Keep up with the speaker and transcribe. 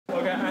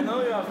Okay, I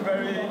know you are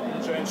very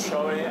enjoying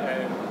traveling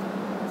and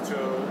to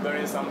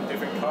learning some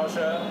different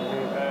culture.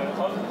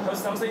 How's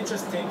something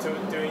interesting to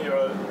doing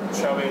your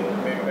traveling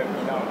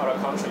in other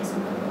countries?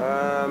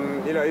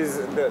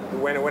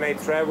 When I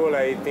travel,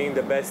 I think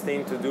the best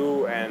thing to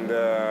do, and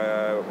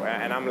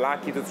I'm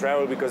lucky to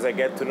travel because I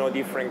get to know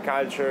different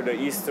culture, the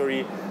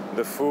history,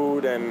 the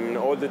food, and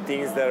all the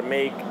things that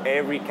make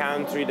every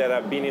country that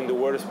I've been in the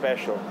world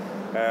special.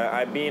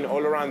 I've been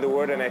all around the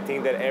world, and I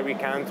think that every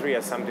country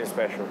has something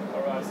special.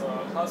 All right. So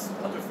how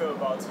do you feel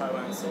about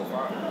Taiwan so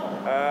far?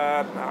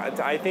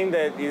 I think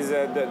that is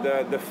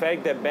the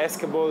fact that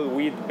basketball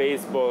with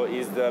baseball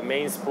is the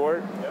main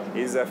sport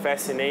is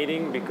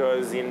fascinating,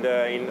 because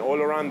in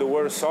all around the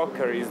world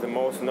soccer is the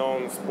most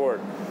known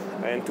sport,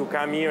 and to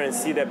come here and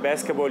see that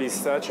basketball is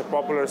such a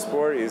popular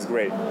sport is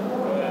great.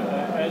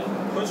 And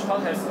which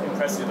part has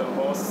impressed you the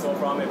most so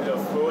far? Maybe the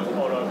food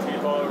or the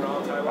people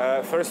around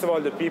Taiwan? First of all,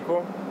 the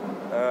people.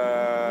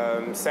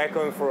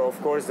 Second,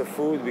 of course, the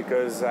food,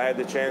 because I had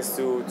the chance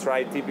to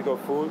try typical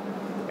food,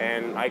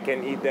 and I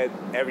can eat that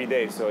every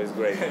day, so it's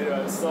great.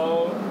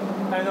 So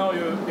I know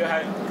you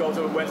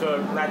went to a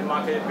night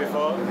market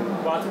before,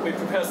 but we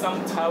prepared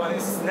some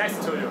Taiwanese snacks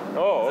to you.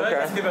 Oh, okay. So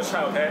let's give it a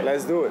try, okay?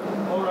 Let's do it.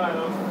 All right.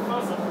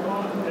 First of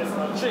all, it's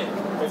a drink.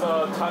 It's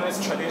a Taiwanese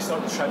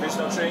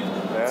traditional drink.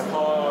 Yeah. It's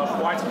called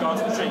white goat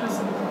drinks.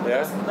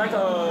 Yeah. It's like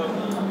a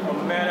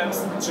melon's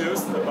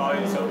juice about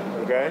it. So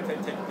okay.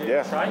 Take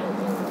a try.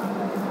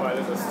 All right,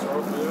 there's a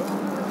straw for you.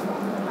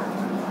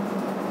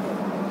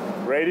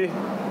 Ready?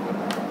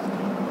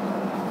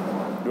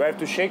 Do I have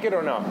to shake it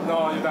or not?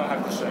 No, you don't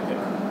have to shake it.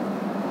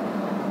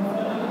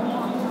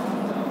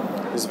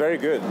 It's very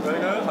good. Very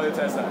good? How do you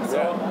taste that? Yeah.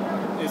 So,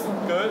 it's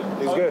good?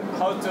 It's good.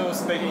 How to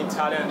speak in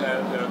Italian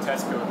that it will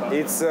taste good?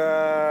 It's,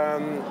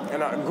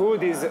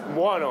 good is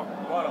buono.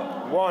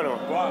 Buono.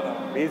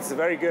 It's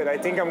very good. I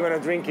think I'm going to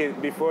drink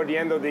it before the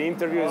end of the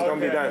interview. It's going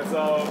to be done.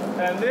 So,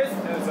 and this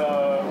is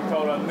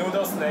called a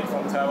noodle snake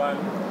from Taiwan.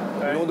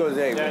 Okay? Noodle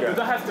snake, yeah, okay. You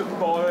don't have to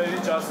boil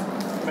it, just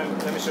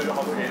let me show you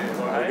how to eat it,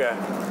 alright? Okay.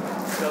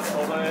 Just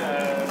open it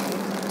and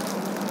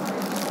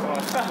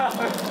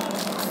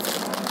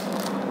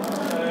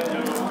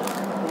you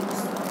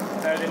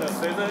add in the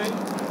seasoning.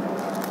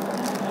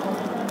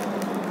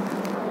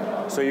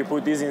 So you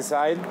put this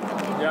inside?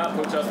 Yeah,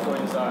 just put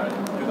inside.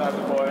 You don't have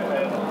to boil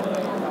it.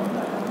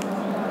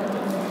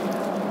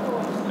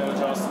 And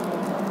just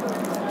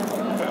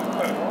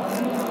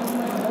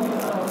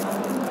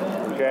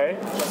Okay.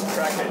 Just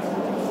crack it.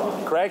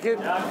 Crack it?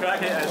 Yeah,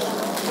 crack it and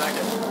crack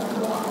it.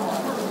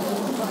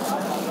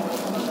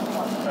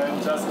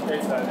 And just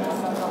eat like this.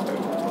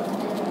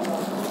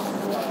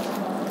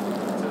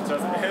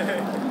 Just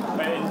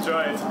and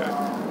enjoy it.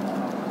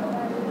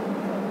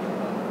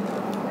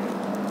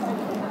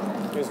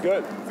 It's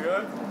good. It's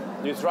good?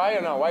 You try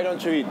or not? Why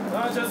don't you eat?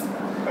 No, just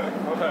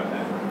okay.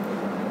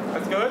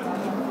 That's good?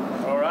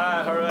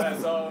 Alright,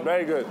 so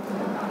Very good.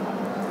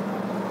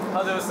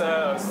 how do you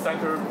say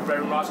thank you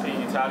very much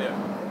in Italian?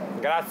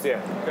 Grazie.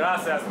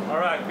 Gracias.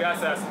 Alright,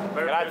 gracias.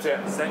 Very Grazie. appreciate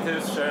it. Thank you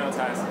for sharing your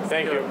time.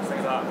 Thank you.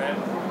 Thanks a lot, man.